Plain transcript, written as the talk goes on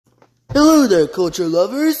Hello there, culture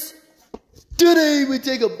lovers. Today we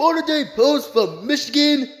take a modern-day post from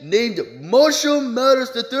Michigan named Marshall Mathers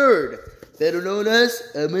III, better known as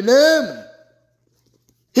Eminem.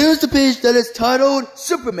 Here's the page that is titled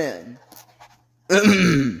Superman.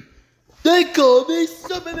 They call me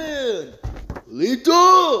Superman.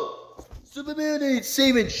 Lito. Superman ain't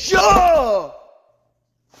saving Shaw.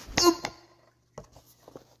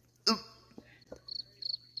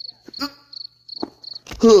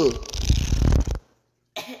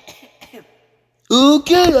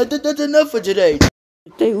 Okay, I think that's enough for today.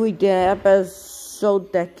 Today we did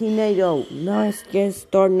episode 13. Nice get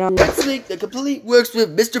started now. Next week, the complete works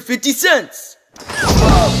with Mr. 50 Cents.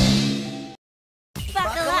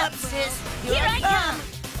 Buckle up, sis. Here I come.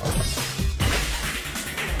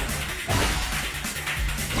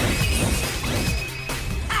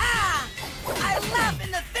 Ah! I laugh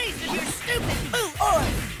in the face of your stupid poo-or.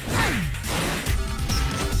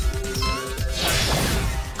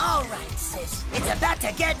 All right, sis. It's about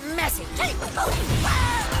to get messy.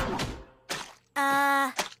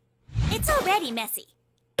 It's already messy.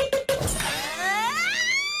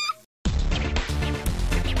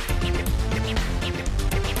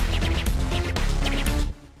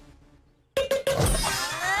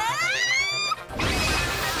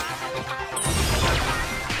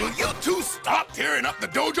 Will you two stop tearing up the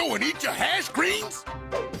dojo and eat your hash greens?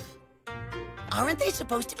 Aren't they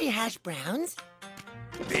supposed to be hash browns?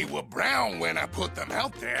 They were brown when I put them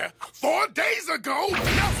out there 4 days ago.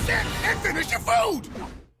 Now sit and finish your food.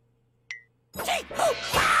 Gee,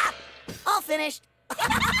 all finished.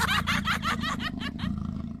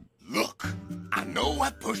 Look, I know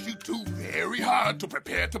I pushed you two very hard to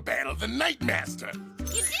prepare to battle the Night Master.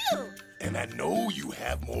 You do! And I know you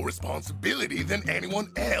have more responsibility than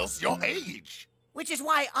anyone else your age. Which is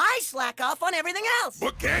why I slack off on everything else.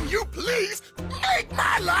 But can you please make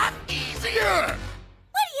my life easier?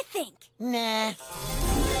 What do you think? Nah.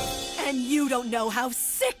 And you don't know how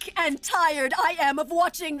sick and tired I am of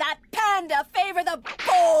watching that panda favor the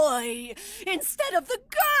boy instead of the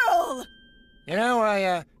girl! You know,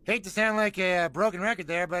 I hate to sound like a broken record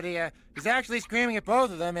there, but he's actually screaming at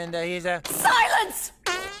both of them, and he's Silence!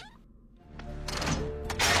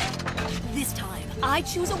 This time, I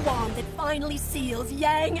choose a wand that finally seals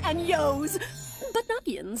Yang and Yo's, but not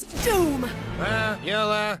Yin's, doom! Well,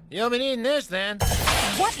 you'll be needing this then.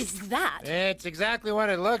 What is that? It's exactly what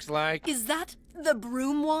it looks like. Is that the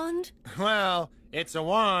broom wand? Well, it's a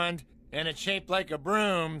wand, and it's shaped like a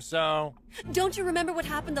broom, so... Don't you remember what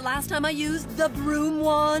happened the last time I used the broom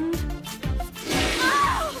wand?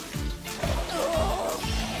 Oh!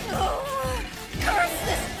 Oh! Curse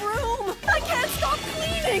this broom! I can't stop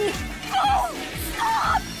cleaning! Oh!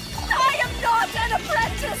 Stop! I am not an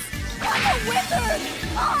apprentice! I'm a wizard!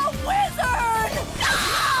 A wizard! No!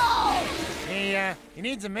 He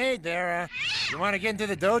needs a maid there. You want to get into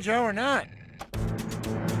the dojo or not?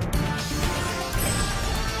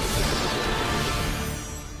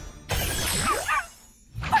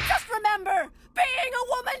 But just remember, being a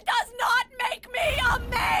woman does not make me a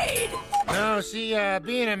maid! No, see,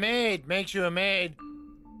 being a maid makes you a maid.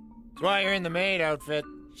 That's why you're in the maid outfit.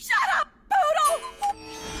 Shut up,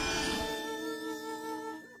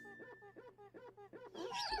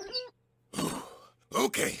 Poodle!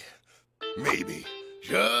 Okay, maybe,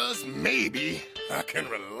 just maybe, I can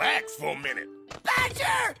relax for a minute.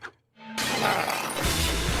 Badger!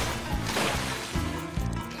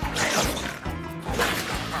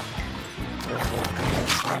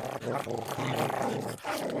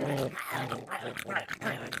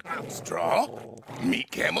 Straw, meet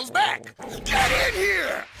Camel's back. Get in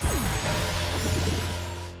here!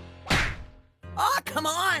 Oh, come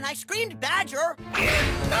on! I screamed Badger!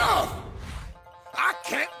 Enough! I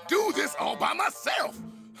can't do this all by myself.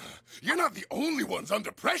 You're not the only ones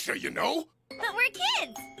under pressure, you know. But we're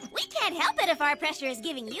kids. We can't help it if our pressure is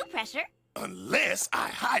giving you pressure. Unless I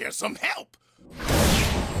hire some help.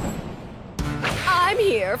 I'm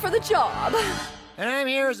here for the job. And I'm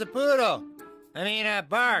here as a poodle. I mean,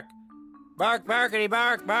 bark. Bark, barkity,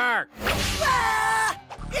 bark, bark. Ah!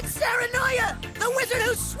 It's Saranoia, the wizard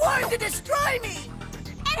who swore to destroy me!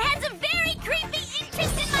 And has a very creepy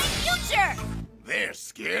interest in my future. They're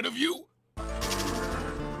scared of you?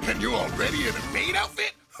 And you're already in a maid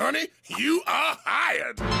outfit? Honey, you are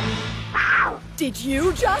hired. Did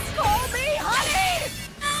you just call me honey?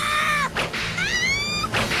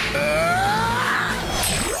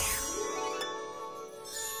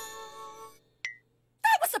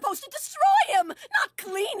 I was supposed to destroy him, not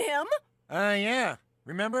clean him. Yeah.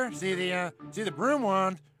 Remember? See the broom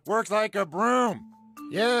wand works like a broom.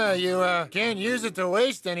 Yeah, you can't use it to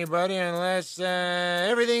waste anybody unless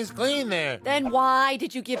everything's clean there. Then why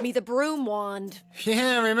did you give me the broom wand?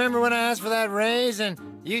 Yeah, remember when I asked for that raise and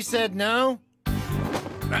you said no?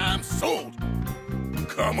 I'm sold.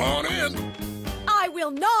 Come on in. I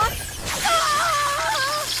will not.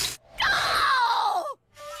 Ah! No!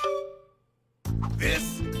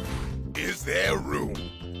 This is their room.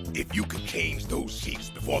 If you could change those sheets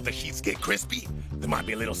before the sheets get crispy, there might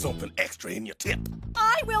be a little something extra in your tip.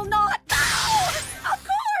 I will not. No! Of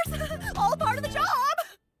course! All part of the job.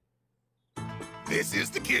 This is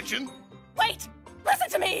the kitchen. Wait! Listen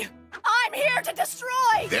to me! I'm here to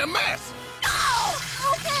destroy! Their mess. No!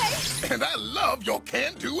 Okay! And I love your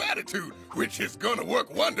can-do attitude, which is gonna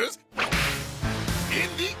work wonders in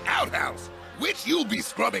the outhouse, which you'll be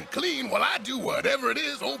scrubbing clean while I do whatever it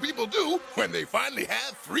is old people do when they finally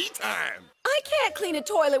have free time. I can't clean a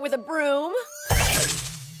toilet with a broom.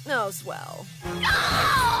 No, swell.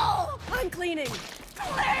 No! I'm cleaning.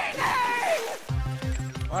 Cleaning!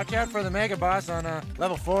 Watch out for the Mega Boss on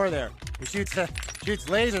level 4 there. He shoots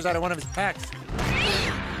lasers out of one of his packs.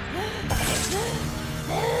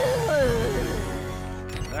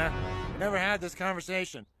 We never had this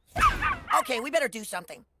conversation. Okay, we better do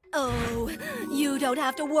something. Oh, you don't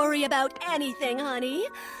have to worry about anything, honey.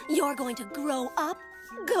 You're going to grow up,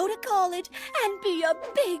 go to college, and be a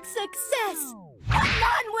big success.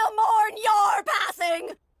 None will mourn your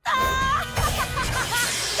passing.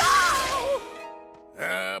 Go!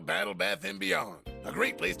 Battle Bath and Beyond. A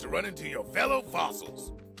great place to run into your fellow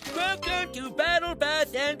fossils. Welcome to Battle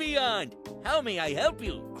Bath and Beyond. How may I help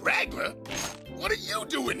you? Kragler? What are you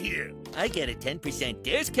doing here? I get a 10%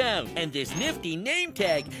 discount and this nifty name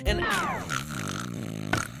tag and...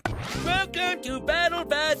 Welcome to Battle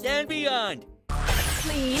Bath and Beyond.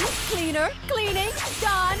 Clean, cleaner, cleaning,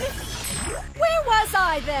 done. Where was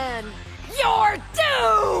I then? You're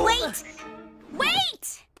due! Wait!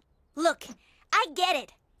 Wait! Look, I get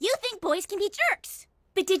it. You think boys can be jerks.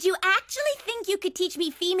 But did you actually think you could teach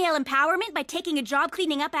me female empowerment by taking a job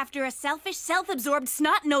cleaning up after a selfish, self-absorbed,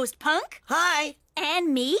 snot-nosed punk? Hi.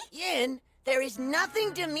 And me? Yin, there is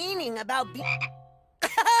nothing demeaning about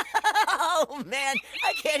Oh, man,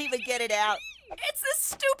 I can't even get it out. It's this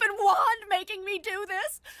stupid wand making me do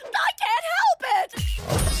this. I can't help it.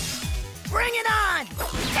 Bring it on!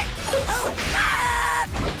 Oh, ah!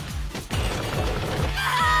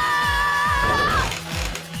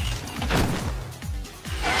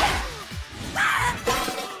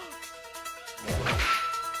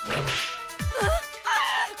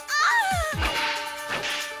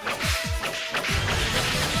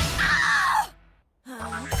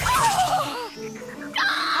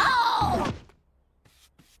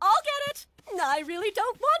 I really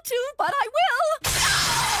don't want to, but I will.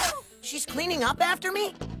 No! She's cleaning up after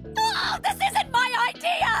me? Oh, this isn't my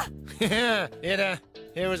idea! Yeah,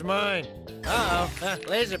 it was mine. Uh-oh,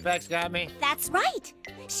 laser peck's got me. That's right.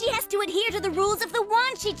 She has to adhere to the rules of the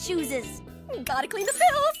wand she chooses. Gotta clean the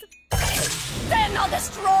filth. Then I'll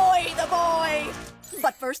destroy the boy.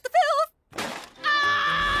 But first the filth.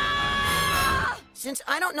 Ah! Since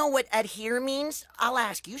I don't know what adhere means, I'll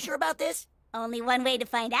ask. You sure about this? Only one way to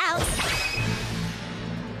find out.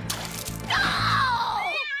 No!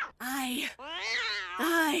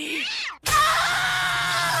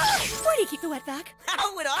 Where do you keep the wet vac?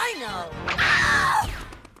 How would I know? Ah!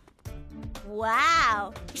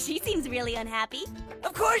 Wow, she seems really unhappy.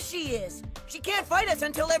 Of course she is. She can't fight us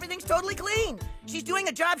until everything's totally clean. She's doing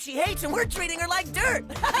a job she hates and we're treating her like dirt.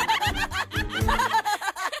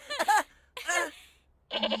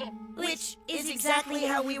 Which is exactly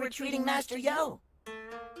how we were treating Master Yo.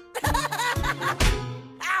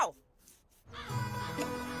 Ow!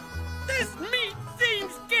 This meat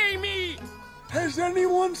seems gamey. Has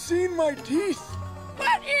anyone seen my teeth?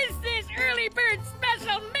 What is this early bird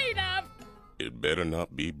special made of? It better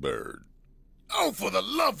not be bird. Oh, for the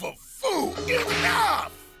love of food,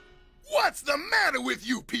 enough! What's the matter with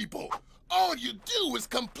you people? All you do is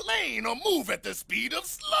complain or move at the speed of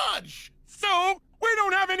sludge. So, we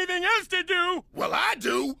don't have anything else to do. Well, I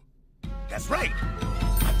do. That's right.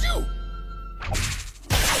 I do.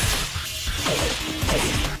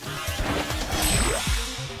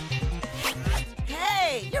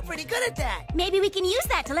 Hey, you're pretty good at that. Maybe we can use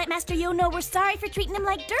that to let Master Yo know we're sorry for treating him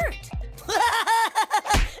like dirt.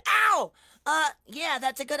 Ow! Yeah,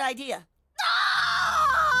 that's a good idea.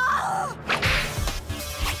 Ah!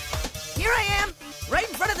 Here I am, right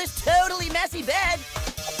in front of this totally messy bed.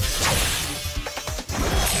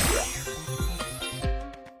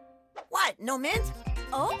 What, no mint?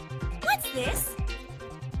 Oh, what's this?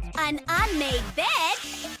 An unmade bed?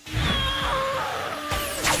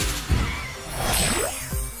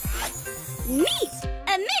 Neat!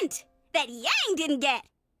 A mint that Yang didn't get.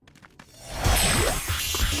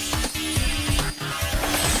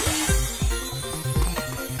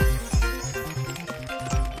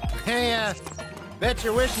 Hey, bet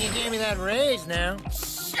you're wishing you gave me that raise now.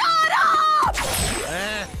 Shut up!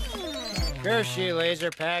 Curse you,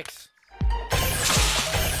 laser packs.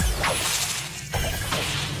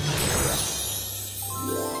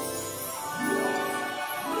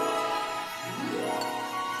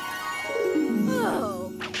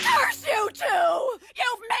 Oh, curse you two!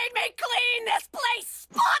 You've made me clean this place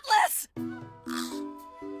spotless!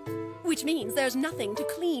 Which means there's nothing to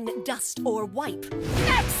clean, dust, or wipe.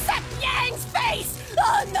 Except Yang's face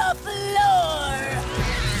on the floor!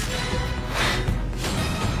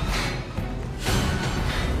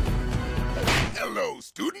 Hello,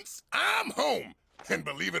 students. I'm home. And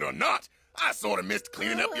believe it or not, I sort of missed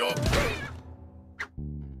cleaning up your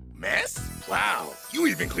mess. Wow, you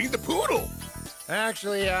even cleaned the poodle.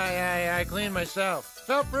 Actually, I cleaned myself.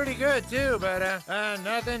 Felt pretty good, too, but,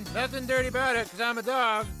 nothing dirty about it, 'cause I'm a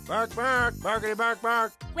dog. Bark, bark, barkity, bark,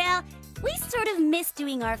 bark. Well, we sort of miss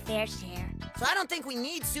doing our fair share. So I don't think we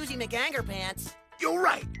need Susie McAngerpants. You're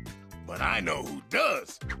right. But I know who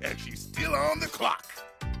does, and she's still on the clock.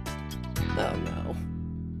 Oh, no.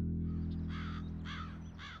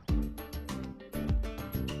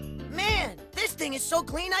 Man, this thing is so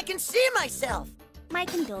clean I can see myself. My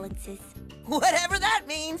condolences. Whatever that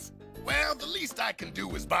means. Well, the least I can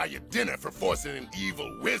do is buy you dinner for forcing an evil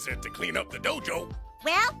wizard to clean up the dojo.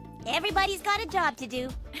 Well, everybody's got a job to do.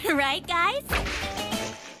 Right, guys?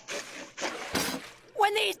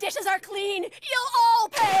 When these dishes are clean, you'll all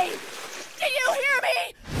pay! Do you hear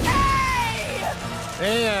me? Pay!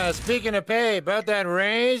 Hey, speaking of pay, about that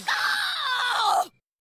raise?